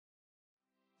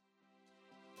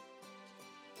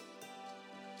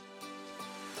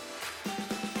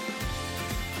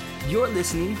You're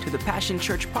listening to the Passion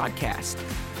Church podcast.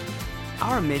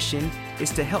 Our mission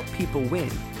is to help people win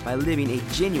by living a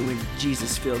genuine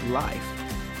Jesus-filled life.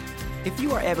 If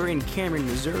you are ever in Cameron,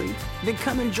 Missouri, then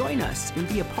come and join us and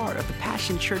be a part of the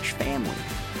Passion Church family.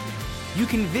 You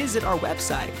can visit our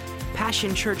website,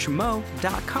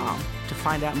 passionchurchmo.com, to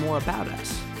find out more about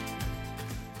us.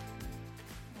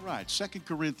 All right, 2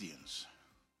 Corinthians.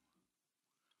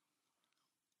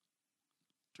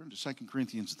 Turn to 2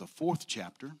 Corinthians, the 4th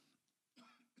chapter.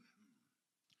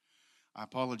 I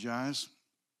apologize.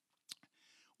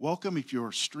 Welcome if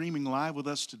you're streaming live with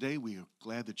us today. We are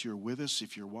glad that you're with us.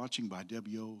 If you're watching by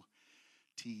WOTG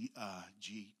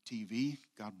TV,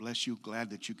 God bless you. Glad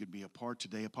that you could be a part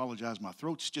today. Apologize, my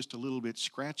throat's just a little bit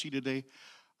scratchy today.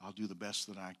 I'll do the best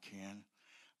that I can.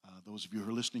 Those of you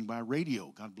who are listening by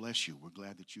radio, God bless you. We're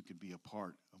glad that you could be a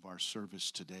part of our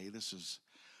service today. This is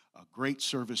a great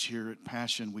service here at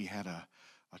Passion. We had a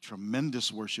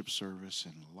tremendous worship service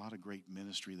and a lot of great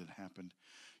ministry that happened.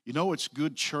 You know it's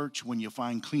good church when you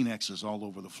find Kleenexes all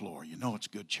over the floor. You know it's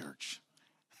good church.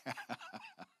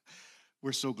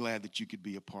 We're so glad that you could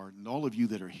be a part. And all of you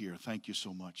that are here, thank you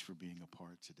so much for being a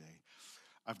part today.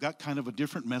 I've got kind of a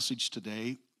different message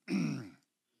today.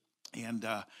 And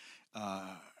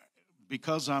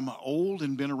because I'm old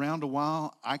and been around a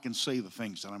while, I can say the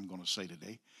things that I'm going to say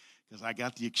today because I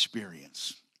got the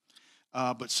experience.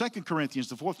 But 2 Corinthians,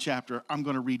 the 4th chapter, I'm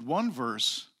going to read one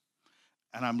verse,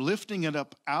 and I'm lifting it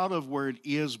up out of where it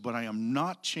is, but I am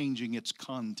not changing its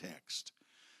context,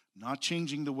 not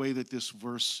changing the way that this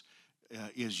verse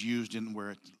is used and where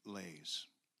it lays.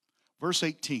 Verse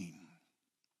 18,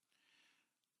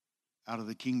 out of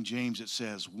the King James, it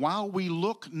says, "While we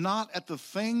look not at the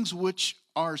things which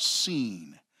are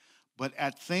seen, but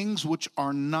at things which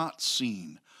are not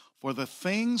seen. For the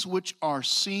things which are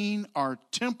seen are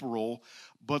temporal,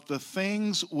 but the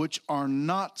things which are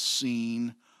not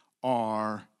seen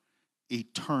are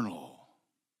eternal."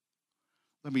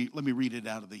 Let me read it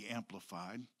out of the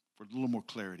Amplified for a little more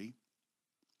clarity.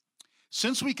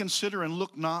 "Since we consider and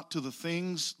look not to the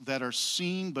things that are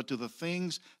seen, but to the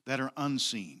things that are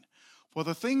unseen. For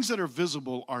the things that are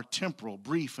visible are temporal,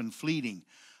 brief, and fleeting,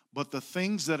 but the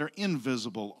things that are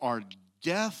invisible are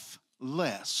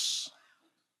deathless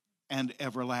and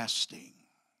everlasting."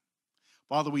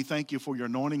 Father, we thank you for your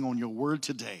anointing on your word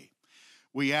today.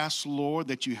 We ask, Lord,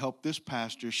 that you help this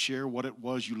pastor share what it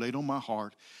was you laid on my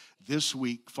heart this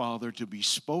week, Father, to be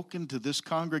spoken to this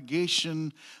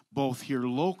congregation, both here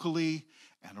locally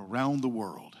and around the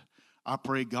world. I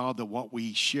pray, God, that what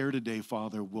we share today,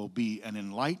 Father, will be an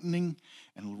enlightening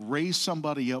and raise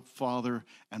somebody up, Father,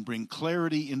 and bring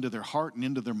clarity into their heart and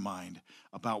into their mind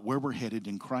about where we're headed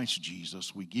in Christ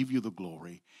Jesus. We give you the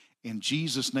glory. In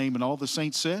Jesus' name, and all the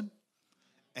saints said,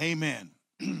 amen.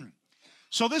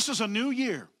 So this is a new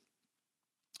year.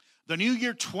 The new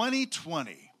year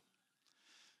 2020.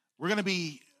 We're going to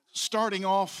be starting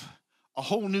off a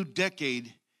whole new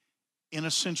decade in a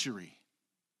century.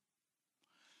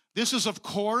 This is, of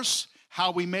course, how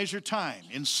we measure time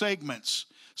in segments,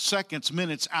 seconds,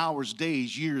 minutes, hours,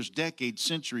 days, years, decades,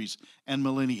 centuries, and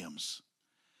millenniums.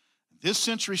 This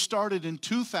century started in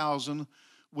 2000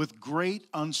 with great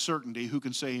uncertainty. Who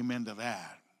can say amen to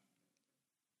that?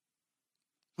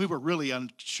 We were really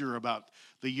unsure about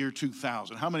the year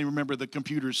 2000. How many remember the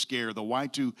computer scare, the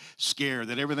Y2 scare,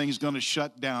 that everything's going to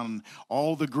shut down,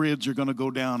 all the grids are going to go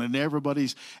down, and how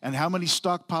many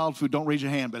stockpiled food, don't raise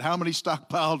your hand, but how many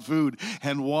stockpiled food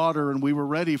and water, and we were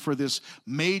ready for this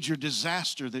major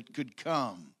disaster that could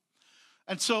come.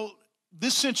 And so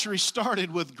this century started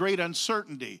with great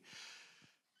uncertainty,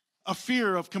 a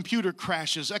fear of computer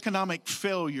crashes, economic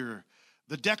failure,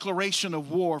 the declaration of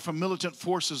war from militant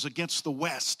forces against the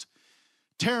West.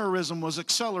 Terrorism was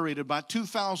accelerated by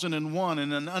 2001,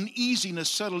 and an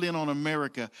uneasiness settled in on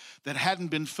America that hadn't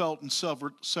been felt in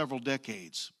several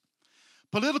decades.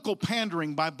 Political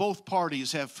pandering by both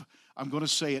parties have, I'm going to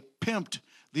say it, pimped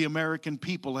the American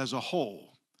people as a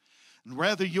whole. And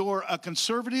whether you're a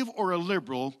conservative or a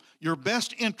liberal, your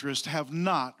best interests have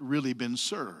not really been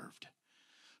served.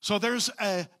 So there's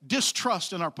a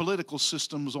distrust in our political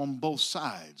systems on both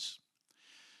sides.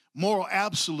 Moral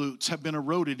absolutes have been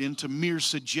eroded into mere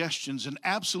suggestions and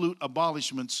absolute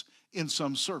abolishments in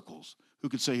some circles. Who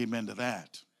could say amen to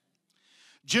that?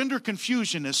 Gender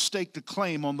confusion has staked a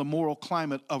claim on the moral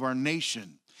climate of our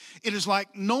nation. It is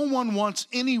like no one wants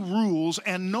any rules,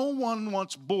 and no one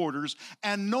wants borders,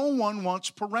 and no one wants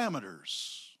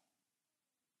parameters.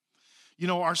 You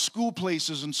know, our school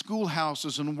places and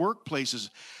schoolhouses and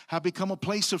workplaces have become a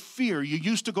place of fear. You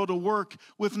used to go to work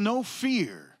with no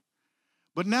fear.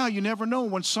 But now you never know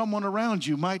when someone around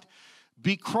you might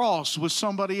be cross with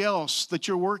somebody else that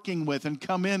you're working with and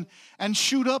come in and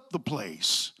shoot up the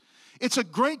place. It's a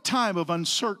great time of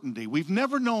uncertainty. We've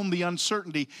never known the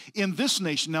uncertainty in this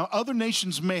nation. Now, other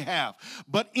nations may have,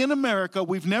 but in America,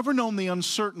 we've never known the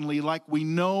uncertainty like we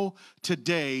know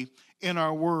today in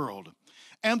our world.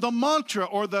 And the mantra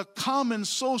or the common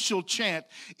social chant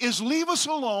is leave us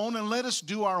alone and let us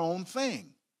do our own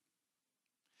thing.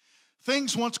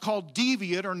 Things once called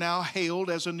deviant are now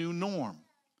hailed as a new norm.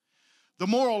 The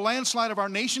moral landslide of our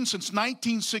nation since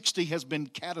 1960 has been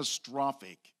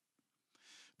catastrophic.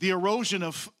 The erosion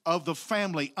of the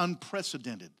family,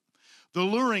 unprecedented. The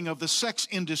luring of the sex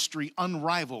industry,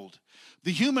 unrivaled.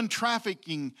 The human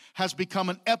trafficking has become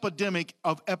an epidemic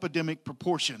of epidemic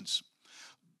proportions.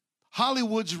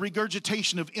 Hollywood's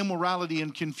regurgitation of immorality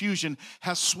and confusion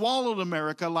has swallowed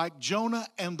America like Jonah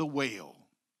and the whale.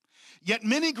 Yet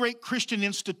many great Christian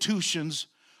institutions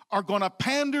are going to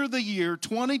pander the year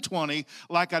 2020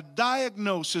 like a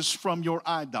diagnosis from your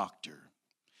eye doctor.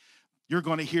 You're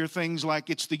going to hear things like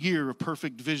it's the year of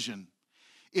perfect vision.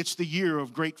 It's the year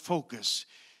of great focus,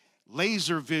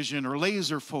 laser vision or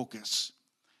laser focus.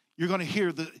 You're going to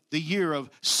hear the year of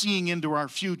seeing into our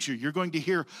future. You're going to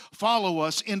hear follow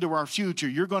us into our future.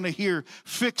 You're going to hear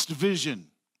fixed vision.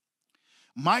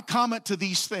 My comment to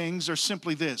these things are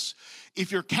simply this.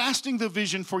 If you're casting the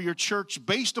vision for your church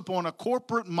based upon a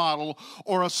corporate model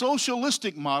or a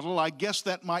socialistic model, I guess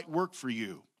that might work for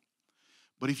you.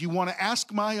 But if you want to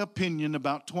ask my opinion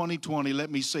about 2020, let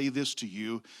me say this to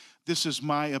you. This is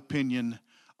my opinion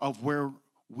of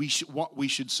what we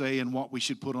should say and what we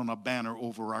should put on a banner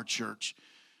over our church.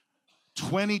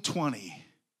 2020,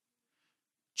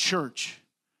 church,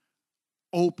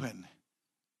 open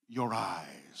your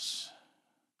eyes.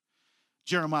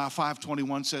 Jeremiah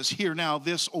 5:21 says, hear now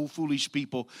this, O foolish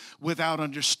people, without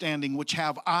understanding, which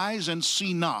have eyes and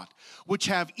see not, which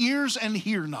have ears and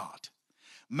hear not.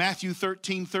 Matthew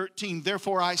 13:13,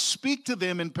 therefore I speak to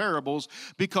them in parables,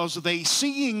 because they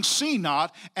seeing see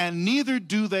not, and neither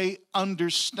do they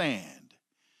understand.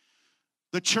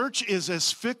 The church is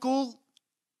as fickle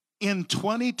in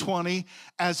 2020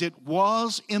 as it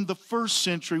was in the first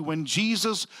century when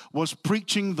Jesus was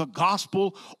preaching the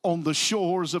gospel on the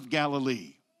shores of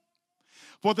Galilee.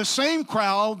 For the same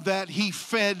crowd that he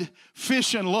fed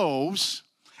fish and loaves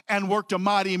and worked a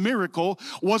mighty miracle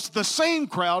was the same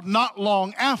crowd not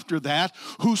long after that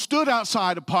who stood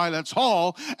outside of Pilate's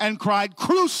hall and cried,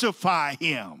 crucify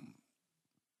him.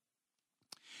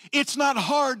 It's not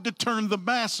hard to turn the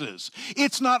masses.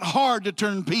 It's not hard to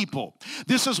turn people.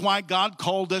 This is why God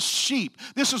called us sheep.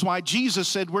 This is why Jesus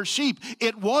said we're sheep.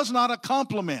 It was not a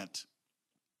compliment.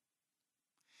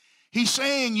 He's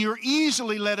saying you're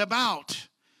easily led about.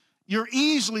 You're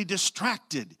easily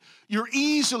distracted. You're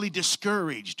easily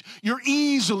discouraged. You're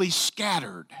easily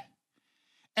scattered.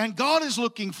 And God is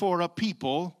looking for a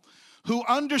people who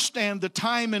understand the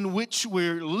time in which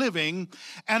we're living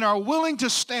and are willing to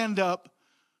stand up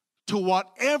to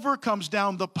whatever comes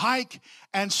down the pike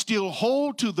and still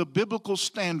hold to the biblical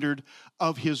standard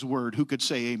of his word. Who could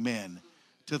say amen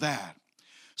to that?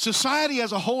 Society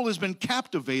as a whole has been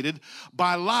captivated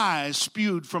by lies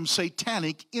spewed from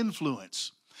satanic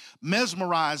influence,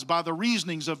 mesmerized by the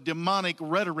reasonings of demonic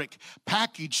rhetoric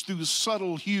packaged through the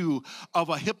subtle hue of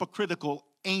a hypocritical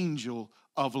angel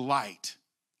of light.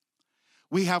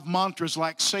 We have mantras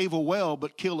like save a whale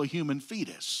but kill a human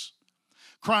fetus,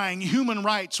 crying human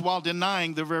rights while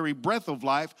denying the very breath of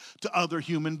life to other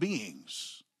human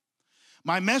beings.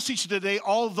 My message today,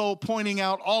 although pointing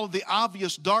out all of the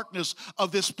obvious darkness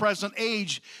of this present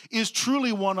age, is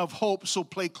truly one of hope, so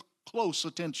pay close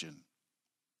attention.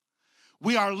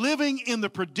 We are living in the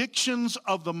predictions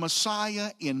of the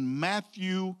Messiah in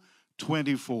Matthew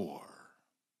 24.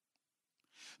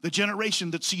 The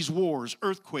generation that sees wars,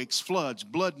 earthquakes, floods,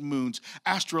 blood moons,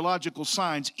 astrological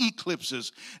signs,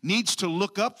 eclipses, needs to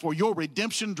look up, for your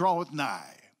redemption draweth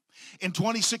nigh. In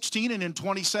 2016 and in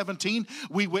 2017,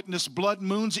 we witnessed blood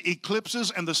moons,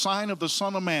 eclipses, and the sign of the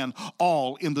Son of Man,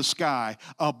 all in the sky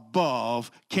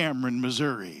above Cameron,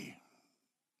 Missouri.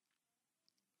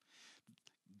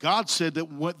 God said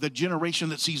that the generation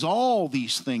that sees all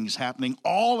these things happening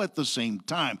all at the same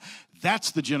time,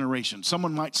 that's the generation.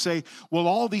 Someone might say, well,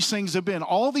 all these things have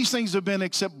been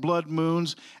except blood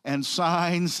moons and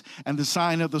signs and the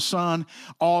sign of the sun,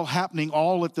 all happening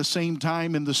all at the same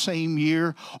time in the same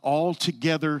year, all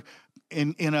together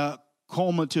in a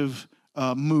cumulative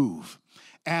move.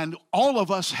 And all of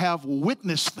us have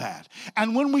witnessed that.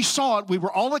 And when we saw it, we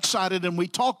were all excited and we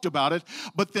talked about it.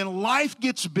 But then life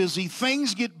gets busy,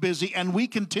 things get busy, and we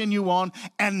continue on,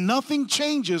 and nothing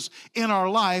changes in our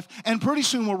life. And pretty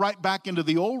soon we're right back into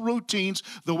the old routines,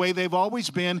 the way they've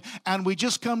always been, and we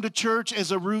just come to church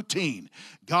as a routine.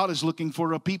 God is looking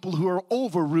for a people who are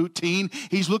over routine.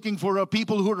 He's looking for a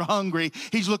people who are hungry.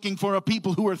 He's looking for a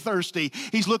people who are thirsty.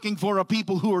 He's looking for a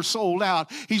people who are sold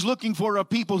out. He's looking for a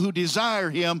people who desire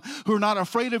Him, who are not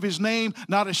afraid of His name,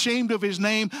 not ashamed of His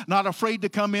name, not afraid to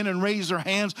come in and raise their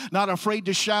hands, not afraid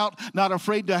to shout, not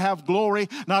afraid to have glory,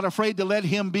 not afraid to let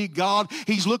Him be God.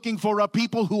 He's looking for a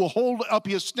people who will hold up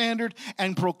His standard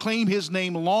and proclaim His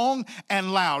name long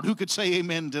and loud. Who could say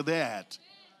amen to that?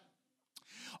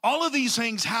 All of these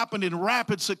things happened in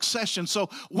rapid succession.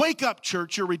 So wake up,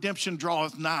 church, your redemption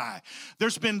draweth nigh.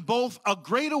 There's been both a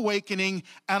great awakening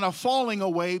and a falling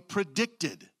away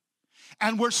predicted.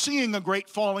 And we're seeing a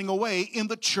great falling away in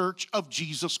the church of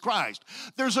Jesus Christ.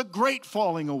 There's a great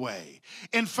falling away.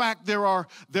 In fact, there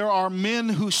are men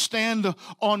who stand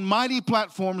on mighty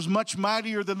platforms, much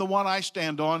mightier than the one I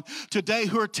stand on today,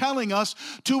 who are telling us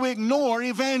to ignore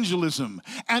evangelism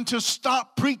and to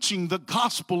stop preaching the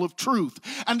gospel of truth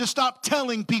and to stop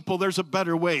telling people there's a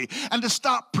better way and to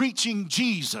stop preaching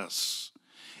Jesus.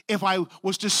 If I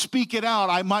was to speak it out,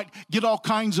 I might get all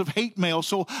kinds of hate mail,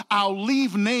 so I'll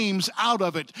leave names out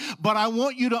of it. But I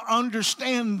want you to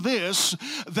understand this,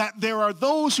 that there are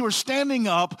those who are standing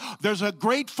up, there's a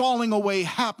great falling away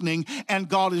happening, and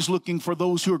God is looking for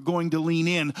those who are going to lean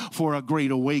in for a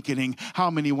great awakening. How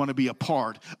many want to be a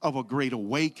part of a great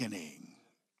awakening?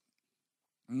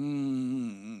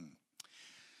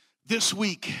 This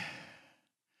week,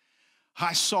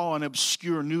 I saw an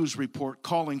obscure news report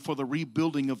calling for the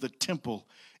rebuilding of the temple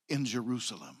in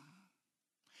Jerusalem.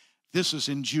 This is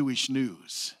in Jewish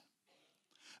news.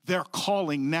 They're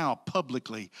calling now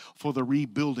publicly for the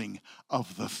rebuilding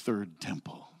of the third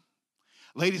temple.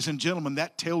 Ladies and gentlemen,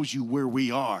 that tells you where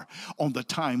we are on the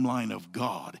timeline of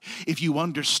God. If you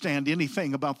understand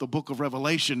anything about the book of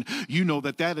Revelation, you know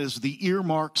that that is the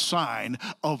earmarked sign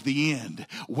of the end.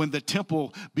 When the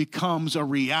temple becomes a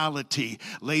reality,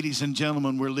 ladies and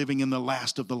gentlemen, we're living in the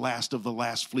last of the last of the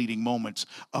last fleeting moments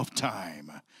of time.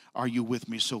 Are you with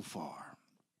me so far?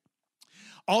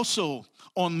 Also,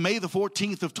 on May the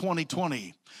 14th of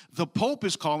 2020, the Pope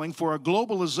is calling for a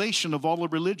globalization of all the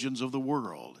religions of the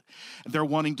world. They're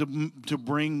wanting to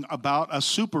bring about a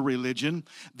super religion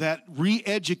that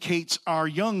re-educates our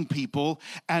young people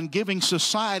and giving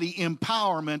society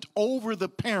empowerment over the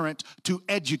parent to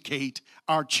educate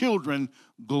our children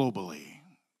globally.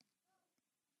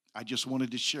 I just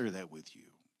wanted to share that with you.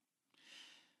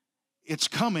 It's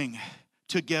coming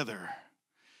together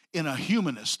in a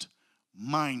humanist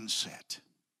mindset.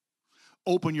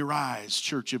 Open your eyes,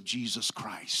 Church of Jesus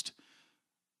Christ.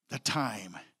 The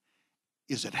time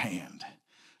is at hand.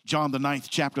 John the 9th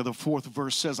chapter, the 4th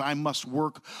verse says, I must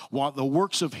work while the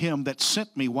works of him that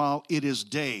sent me while it is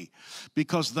day,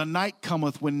 because the night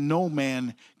cometh when no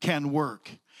man can work.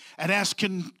 And as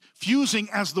confusing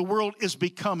as the world is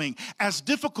becoming, as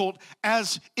difficult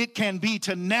as it can be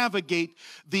to navigate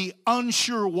the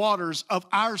unsure waters of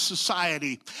our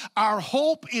society, our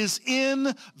hope is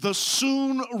in the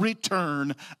soon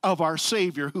return of our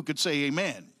Savior. Who could say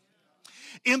amen?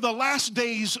 In the last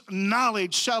days,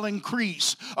 knowledge shall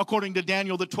increase, according to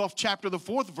Daniel, the 12th chapter, the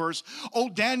 4th verse. O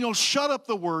Daniel, shut up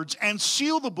the words and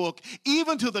seal the book,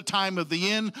 even to the time of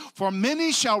the end. For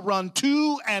many shall run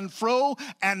to and fro,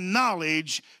 and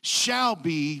knowledge shall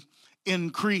be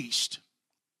increased.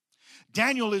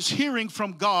 Daniel is hearing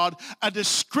from God a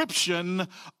description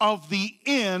of the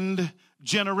end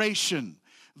generation,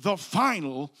 the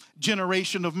final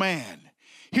generation of man.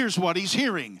 Here's what he's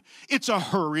hearing. It's a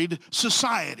hurried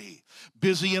society,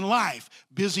 busy in life,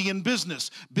 busy in business,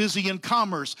 busy in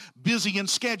commerce, busy in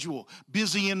schedule,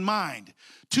 busy in mind,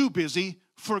 too busy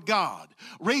for God,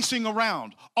 racing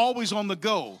around, always on the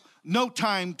go, no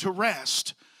time to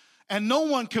rest. And no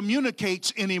one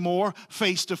communicates anymore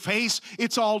face to face.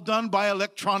 It's all done by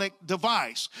electronic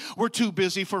device. We're too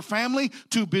busy for family,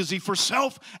 too busy for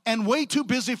self, and way too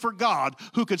busy for God.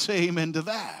 Who could say amen to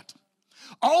that?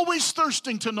 Always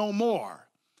thirsting to know more.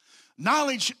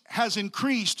 Knowledge has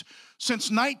increased since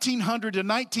 1900 to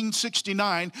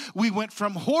 1969. We went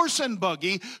from horse and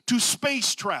buggy to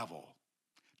space travel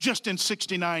just in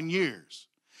 69 years.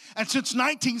 And since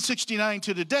 1969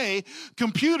 to today,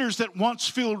 computers that once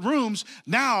filled rooms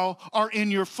now are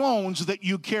in your phones that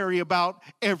you carry about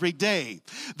every day.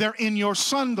 They're in your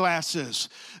sunglasses.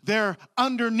 They're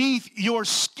underneath your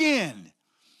skin.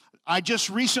 I just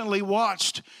recently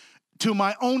watched to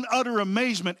my own utter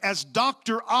amazement as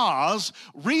Dr. Oz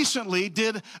recently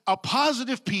did a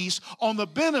positive piece on the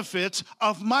benefits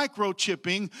of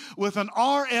microchipping with an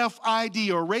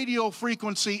RFID or radio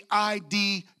frequency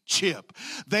ID chip.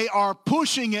 They are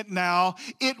pushing it now.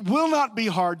 It will not be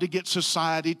hard to get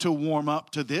society to warm up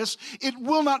to this. It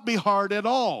will not be hard at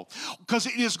all because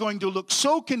it is going to look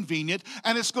so convenient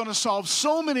and it's going to solve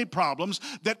so many problems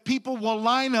that people will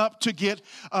line up to get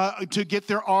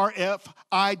their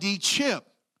RFID chip.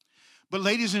 But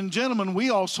ladies and gentlemen, we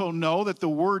also know that the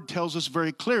Word tells us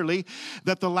very clearly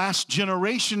that the last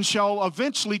generation shall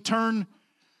eventually turn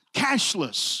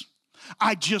cashless.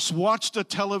 I just watched a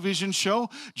television show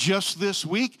just this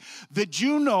week. Did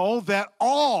you know that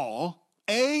all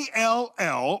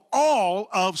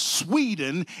of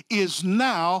Sweden is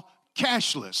now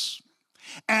cashless,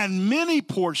 and many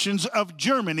portions of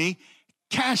Germany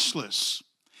cashless?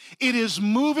 It is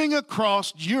moving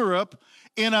across Europe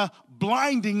in a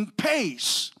blinding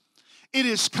pace. It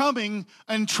is coming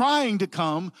and trying to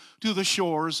come to the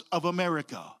shores of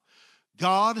America.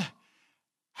 God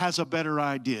has a better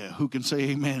idea. Who can say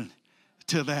amen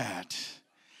to that?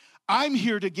 I'm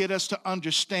here to get us to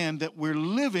understand that we're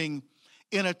living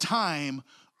in a time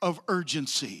of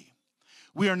urgency.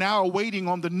 We are now waiting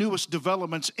on the newest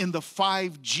developments in the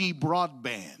 5G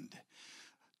broadband.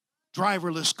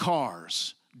 Driverless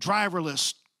cars,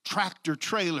 driverless tractor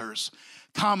trailers,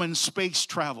 common space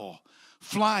travel,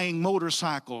 flying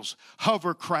motorcycles,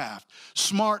 hovercraft,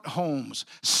 smart homes,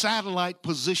 satellite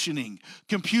positioning,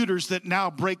 computers that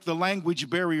now break the language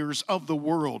barriers of the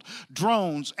world,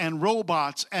 drones and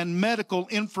robots and medical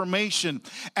information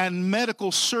and medical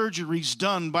surgeries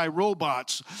done by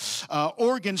robots,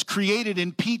 organs created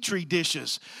in petri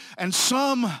dishes, and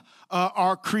some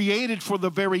are created for the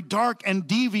very dark and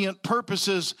deviant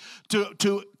purposes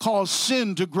to cause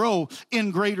sin to grow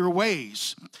in greater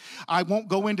ways. I won't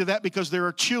go into that because there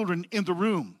are children in the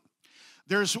room.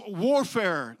 There's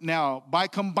warfare now by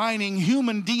combining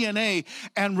human DNA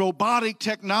and robotic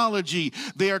technology.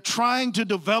 They are trying to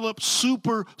develop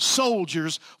super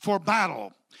soldiers for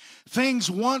battle.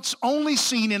 Things once only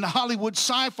seen in Hollywood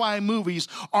sci-fi movies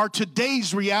are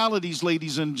today's realities,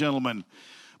 ladies and gentlemen.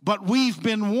 But we've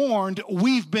been warned,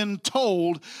 we've been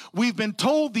told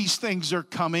these things are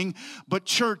coming. But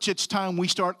church, it's time we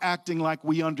start acting like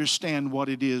we understand what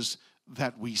it is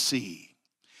that we see.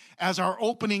 As our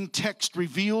opening text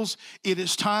reveals, it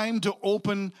is time to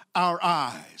open our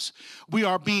eyes. We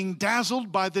are being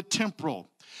dazzled by the temporal.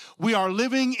 We are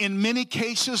living, in many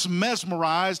cases,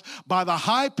 mesmerized by the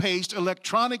high-paced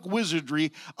electronic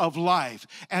wizardry of life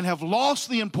and have lost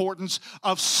the importance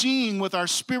of seeing with our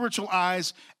spiritual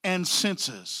eyes and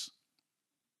senses.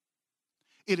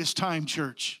 It is time,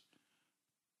 church,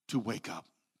 to wake up.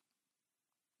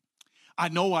 I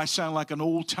know I sound like an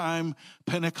old-time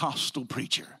Pentecostal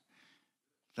preacher.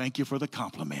 Thank you for the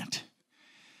compliment.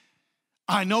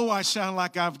 I know I sound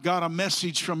like I've got a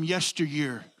message from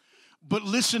yesteryear. But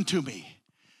listen to me.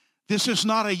 This is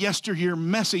not a yesteryear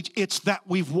message. It's that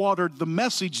we've watered the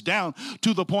message down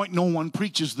to the point no one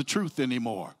preaches the truth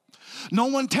anymore. No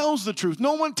one tells the truth.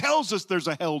 No one tells us there's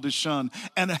a hell to shun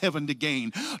and a heaven to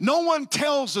gain. No one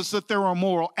tells us that there are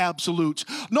moral absolutes.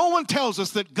 No one tells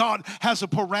us that God has a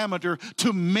parameter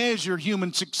to measure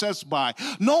human success by.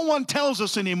 No one tells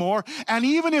us anymore, and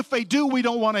even if they do, we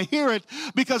don't want to hear it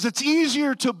because it's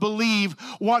easier to believe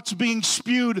what's being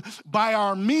spewed by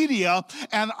our media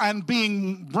and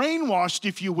being brainwashed,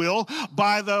 if you will,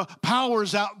 by the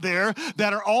powers out there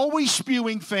that are always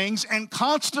spewing things and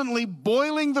constantly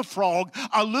boiling the frog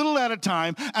a little at a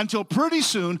time until pretty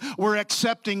soon we're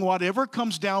accepting whatever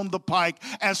comes down the pike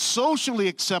as socially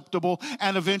acceptable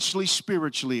and eventually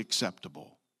spiritually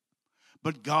acceptable.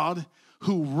 But God,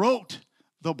 who wrote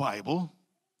the Bible,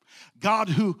 God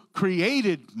who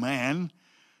created man,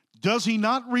 does he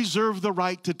not reserve the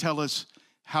right to tell us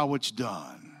how it's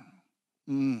done?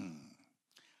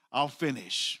 I'll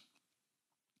finish.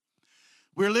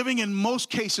 We're living in most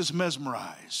cases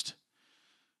mesmerized.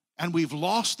 And we've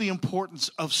lost the importance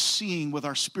of seeing with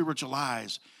our spiritual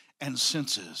eyes and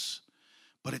senses.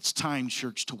 But it's time,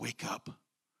 church, to wake up.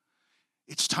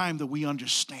 It's time that we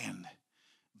understand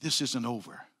this isn't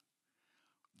over.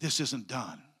 This isn't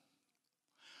done.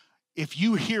 If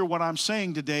you hear what I'm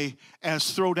saying today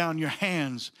as throw down your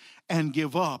hands and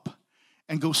give up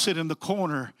and go sit in the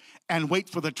corner and wait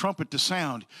for the trumpet to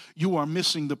sound, you are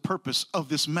missing the purpose of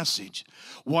this message.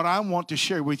 What I want to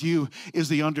share with you is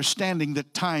the understanding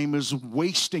that time is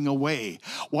wasting away.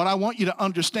 What I want you to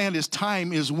understand is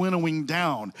time is winnowing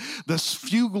down. The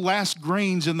few last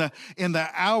grains in the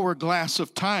hourglass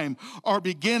of time are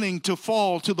beginning to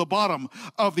fall to the bottom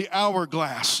of the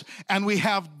hourglass. And we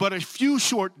have but a few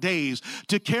short days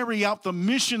to carry out the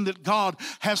mission that God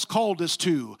has called us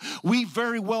to. We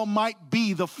very well might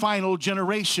be the final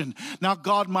generation. Now,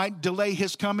 God might delay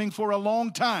his coming for a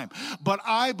long time, but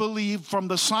I believe from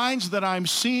the signs that I'm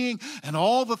seeing and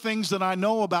all the things that I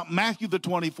know about Matthew, the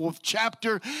 24th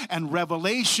chapter, and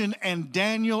Revelation and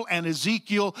Daniel and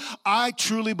Ezekiel, I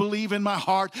truly believe in my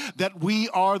heart that we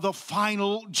are the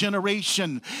final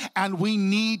generation, and we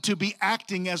need to be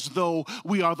acting as though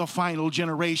we are the final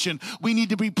generation. We need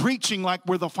to be preaching like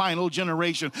we're the final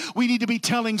generation. We need to be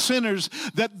telling sinners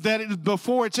that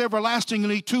before it's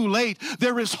everlastingly too late,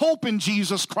 there is hope in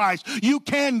Jesus Christ. You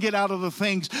can get out of the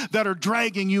things that are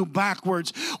dragging you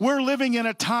backwards. We're living in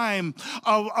a time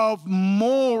of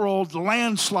moral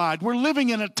landslide. We're living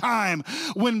in a time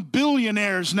when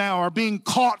billionaires now are being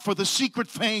caught for the secret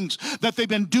things that they've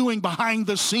been doing behind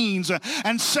the scenes,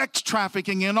 and sex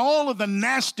trafficking and all of the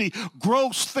nasty,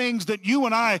 gross things that you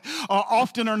and I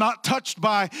often are not touched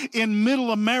by in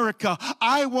middle America.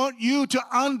 I want you to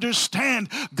understand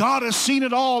God has seen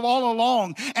it all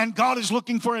along, and God is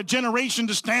looking for a generation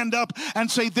to stand up and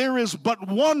say there is but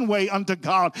one way unto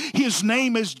God. His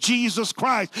name is Jesus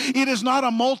Christ. It is not a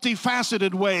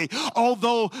multifaceted way.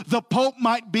 Although the Pope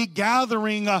might be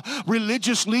gathering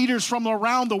religious leaders from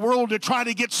around the world to try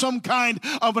to get some kind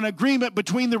of an agreement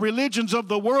between the religions of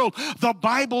the world, the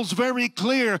Bible's very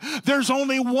clear. There's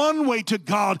only one way to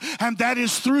God, and that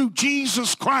is through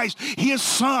Jesus Christ, his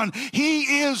Son.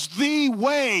 He is the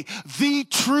way, the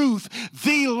truth,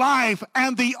 the life,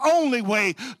 and the only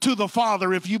way to the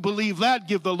Father. If you believe that,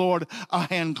 give the Lord a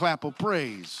hand clap of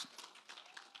praise.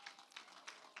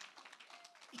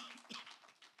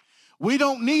 We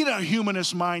don't need a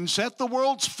humanist mindset. The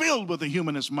world's filled with a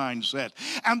humanist mindset.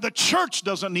 And the church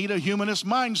doesn't need a humanist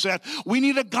mindset. We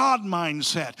need a God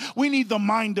mindset. We need the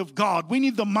mind of God. We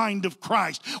need the mind of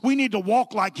Christ. We need to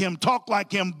walk like him, talk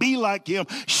like him, be like him,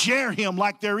 share him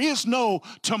like there is no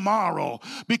tomorrow,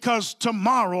 because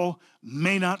tomorrow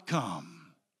may not come.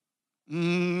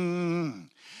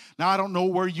 Now, I don't know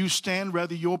where you stand,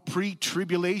 whether you're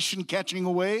pre-tribulation catching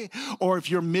away, or if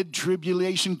you're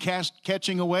mid-tribulation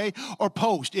catching away, or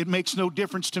post. It makes no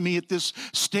difference to me at this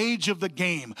stage of the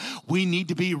game. We need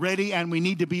to be ready, and we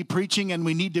need to be preaching, and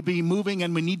we need to be moving,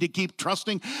 and we need to keep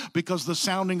trusting, because the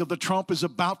sounding of the trump is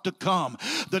about to come.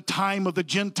 The time of the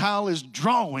Gentile is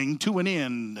drawing to an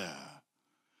end.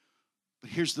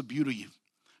 But here's the beauty,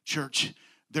 church.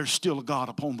 There's still a God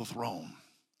upon the throne.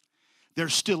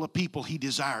 There's still a people he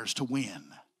desires to win.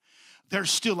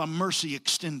 There's still a mercy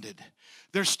extended.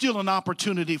 There's still an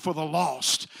opportunity for the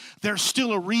lost. There's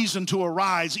still a reason to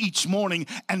arise each morning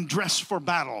and dress for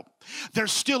battle.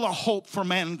 There's still a hope for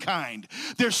mankind.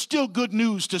 There's still good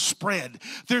news to spread.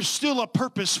 There's still a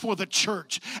purpose for the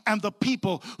church and the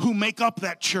people who make up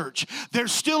that church.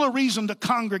 There's still a reason to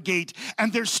congregate,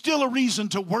 and there's still a reason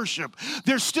to worship.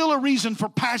 There's still a reason for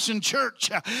Passion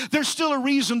Church. There's still a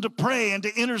reason to pray and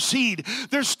to intercede.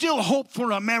 There's still hope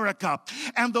for America.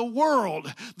 And the world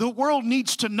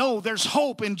needs to know there's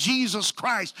hope in Jesus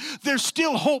Christ. There's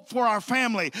still hope for our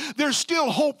family. There's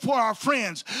still hope for our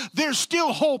friends. There's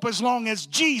still hope as long as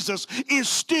Jesus is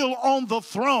still on the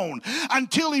throne.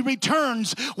 Until he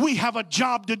returns, we have a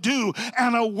job to do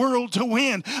and a world to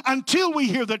win. Until we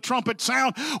hear the trumpet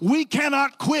sound, we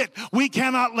cannot quit. We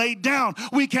cannot lay down.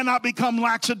 We cannot become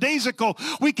lackadaisical.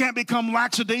 We can't become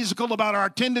lackadaisical about our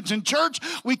attendance in church.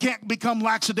 We can't become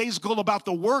lackadaisical about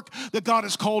the work that God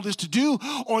has called us to do,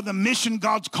 or the mission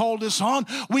God's called us on.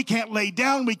 We can't lay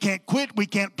down. We can't quit. We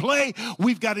can't play.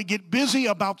 We've got to get busy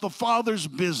about the Father's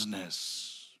business.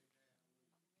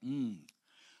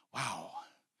 Wow.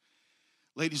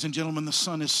 Ladies and gentlemen, the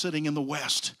sun is setting in the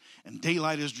west, and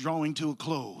daylight is drawing to a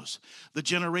close. The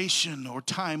generation or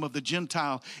time of the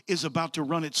Gentile is about to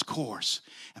run its course,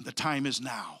 and the time is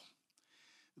now.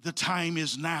 The time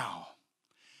is now.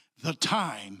 The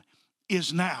time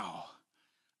is now.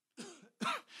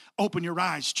 Open your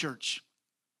eyes, church.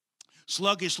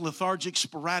 Sluggish, lethargic,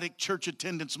 sporadic church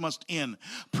attendance must end.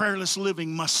 Prayerless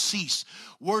living must cease.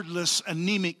 Wordless,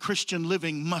 anemic Christian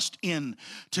living must end.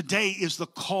 Today is the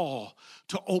call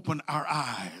to open our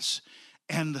eyes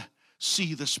and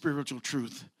see the spiritual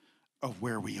truth of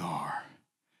where we are.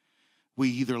 We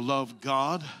either love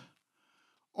God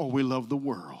or we love the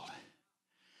world.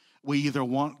 We either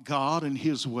want God and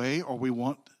his way or we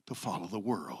want to follow the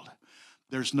world.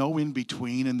 There's no in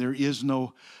between, and there's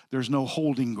no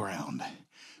holding ground.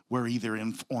 We're either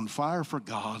on fire for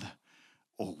God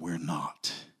or we're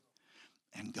not.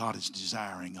 And God is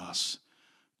desiring us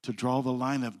to draw the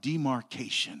line of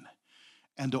demarcation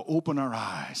and to open our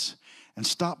eyes and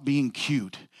stop being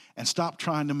cute and stop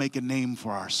trying to make a name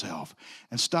for ourselves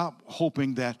and stop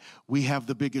hoping that we have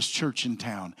the biggest church in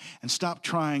town and stop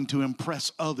trying to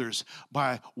impress others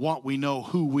by what we know,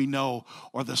 who we know,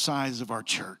 or the size of our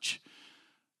church.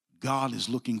 God is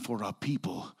looking for a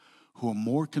people who are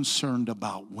more concerned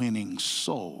about winning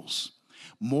souls,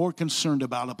 more concerned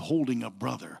about upholding a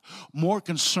brother, more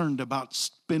concerned about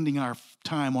spending our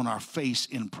time on our face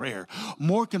in prayer,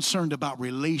 more concerned about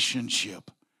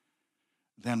relationship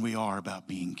than we are about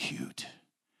being cute.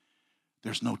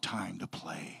 There's no time to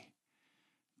play.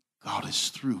 God is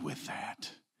through with that.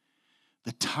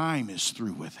 The time is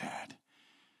through with that.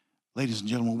 Ladies and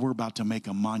gentlemen, we're about to make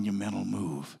a monumental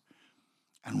move.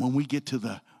 And when we get to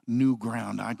the new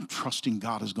ground, I'm trusting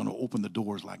God is going to open the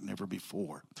doors like never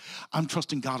before. I'm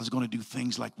trusting God is going to do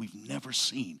things like we've never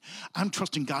seen. I'm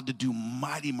trusting God to do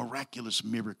mighty, miraculous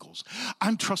miracles.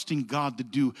 I'm trusting God to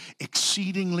do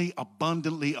exceedingly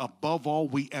abundantly above all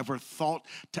we ever thought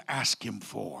to ask him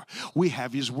for. We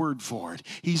have his word for it.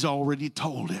 He's already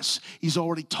told us. He's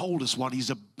already told us what he's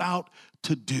about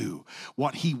to do,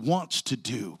 what he wants to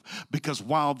do. Because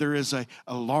while there is a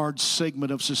large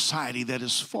segment of society that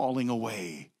is falling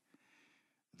away,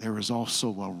 there is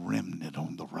also a remnant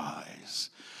on the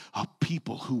rise. A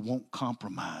people who won't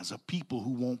compromise, a people who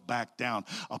won't back down,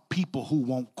 a people who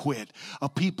won't quit, a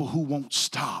people who won't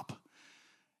stop.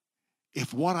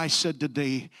 If what I said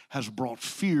today has brought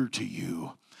fear to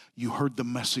you, you heard the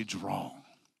message wrong.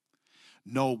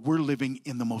 No, we're living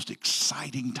in the most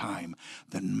exciting time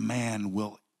that man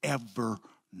will ever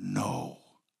know.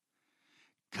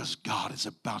 Because God is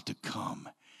about to come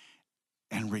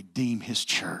and redeem his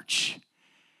church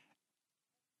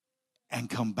and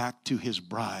come back to his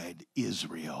bride,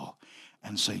 Israel,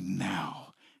 and say,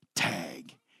 now,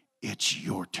 tag, it's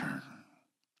your turn.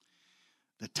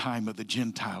 The time of the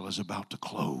Gentile is about to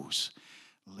close.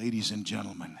 Ladies and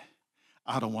gentlemen,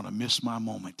 I don't want to miss my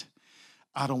moment.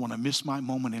 I don't want to miss my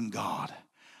moment in God.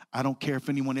 I don't care if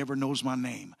anyone ever knows my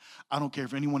name. I don't care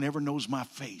if anyone ever knows my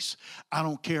face. I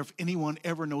don't care if anyone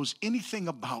ever knows anything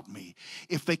about me.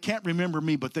 If they can't remember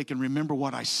me, but they can remember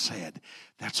what I said,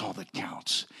 that's all that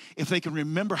counts. If they can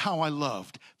remember how I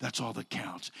loved, that's all that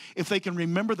counts. If they can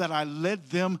remember that I led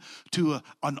them to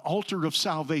an altar of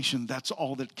salvation, that's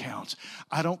all that counts.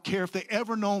 I don't care if they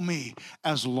ever know me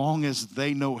as long as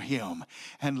they know him.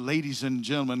 And ladies and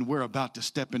gentlemen, we're about to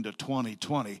step into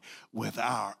 2020 with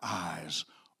our eyes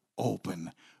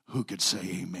open. Who could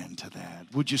say amen to that?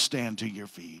 Would you stand to your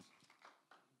feet?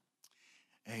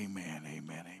 Amen,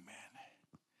 amen, amen.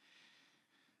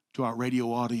 To our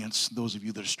radio audience, those of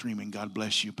you that are streaming, God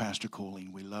bless you. Pastor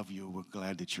Colleen, we love you. We're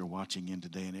glad that you're watching in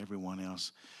today, and everyone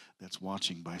else that's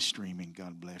watching by streaming,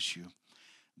 God bless you.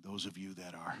 Those of you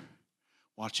that are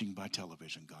watching by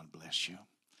television, God bless you.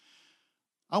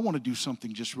 I want to do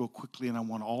something just real quickly, and I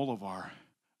want all of our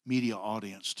media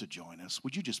audience to join us.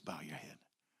 Would you just bow your head?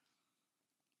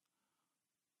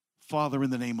 Father, in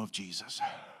the name of Jesus,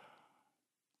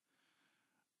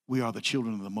 we are the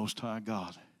children of the Most High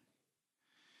God.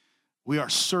 We are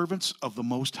servants of the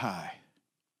Most High.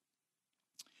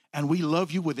 And we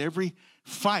love you with every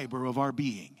fiber of our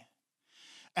being.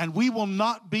 And we will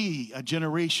not be a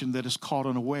generation that is caught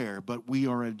unaware, but we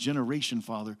are a generation,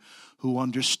 Father, who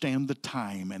understand the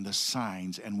time and the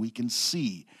signs, and we can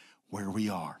see where we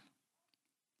are.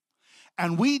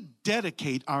 And we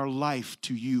dedicate our life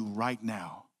to you right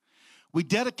now. We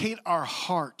dedicate our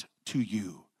heart to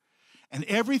you and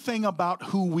everything about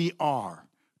who we are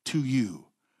to you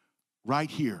right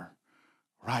here,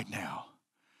 right now.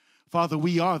 Father,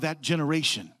 we are that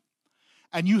generation,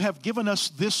 and you have given us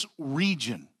this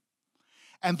region,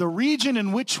 and the region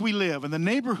in which we live and the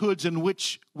neighborhoods in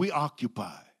which we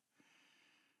occupy.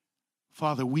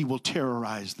 Father, we will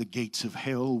terrorize the gates of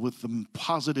hell with the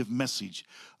positive message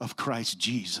of Christ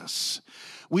Jesus.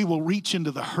 We will reach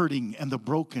into the hurting and the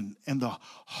broken and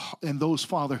those,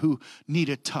 Father, who need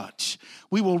a touch.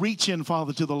 We will reach in,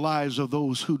 Father, to the lives of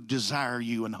those who desire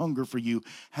you and hunger for you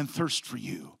and thirst for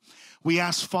you. We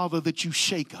ask, Father, that you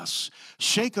shake us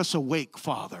awake,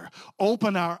 Father.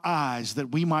 Open our eyes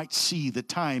that we might see the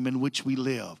time in which we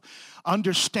live.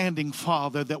 understanding,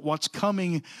 Father, that what's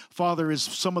coming, Father, is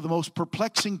some of the most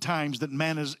perplexing times that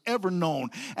man has ever known.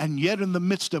 And yet in the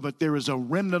midst of it, there is a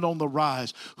remnant on the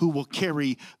rise who will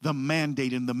carry the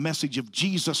mandate and the message of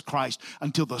Jesus Christ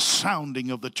until the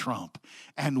sounding of the trump.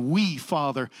 And we,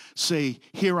 Father, say,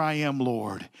 here I am,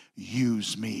 Lord,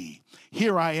 use me.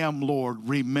 Here I am, Lord,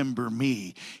 remember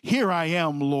me. Here I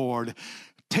am, Lord,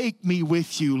 take me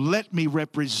with you. Let me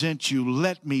represent you.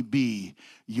 Let me be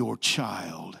your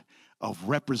child of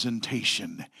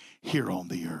representation here on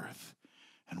the earth.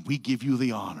 And we give you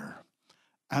the honor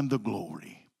and the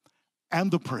glory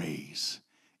and the praise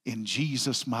in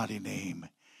Jesus' mighty name.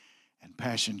 And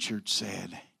Passion Church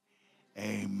said,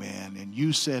 amen. And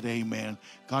you said amen.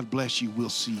 God bless you. We'll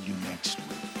see you next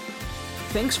week.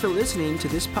 Thanks for listening to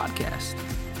this podcast.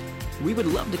 We would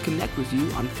love to connect with you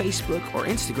on Facebook or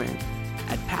Instagram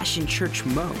at Passion Church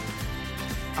Mo.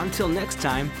 Until next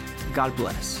time, God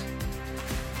bless.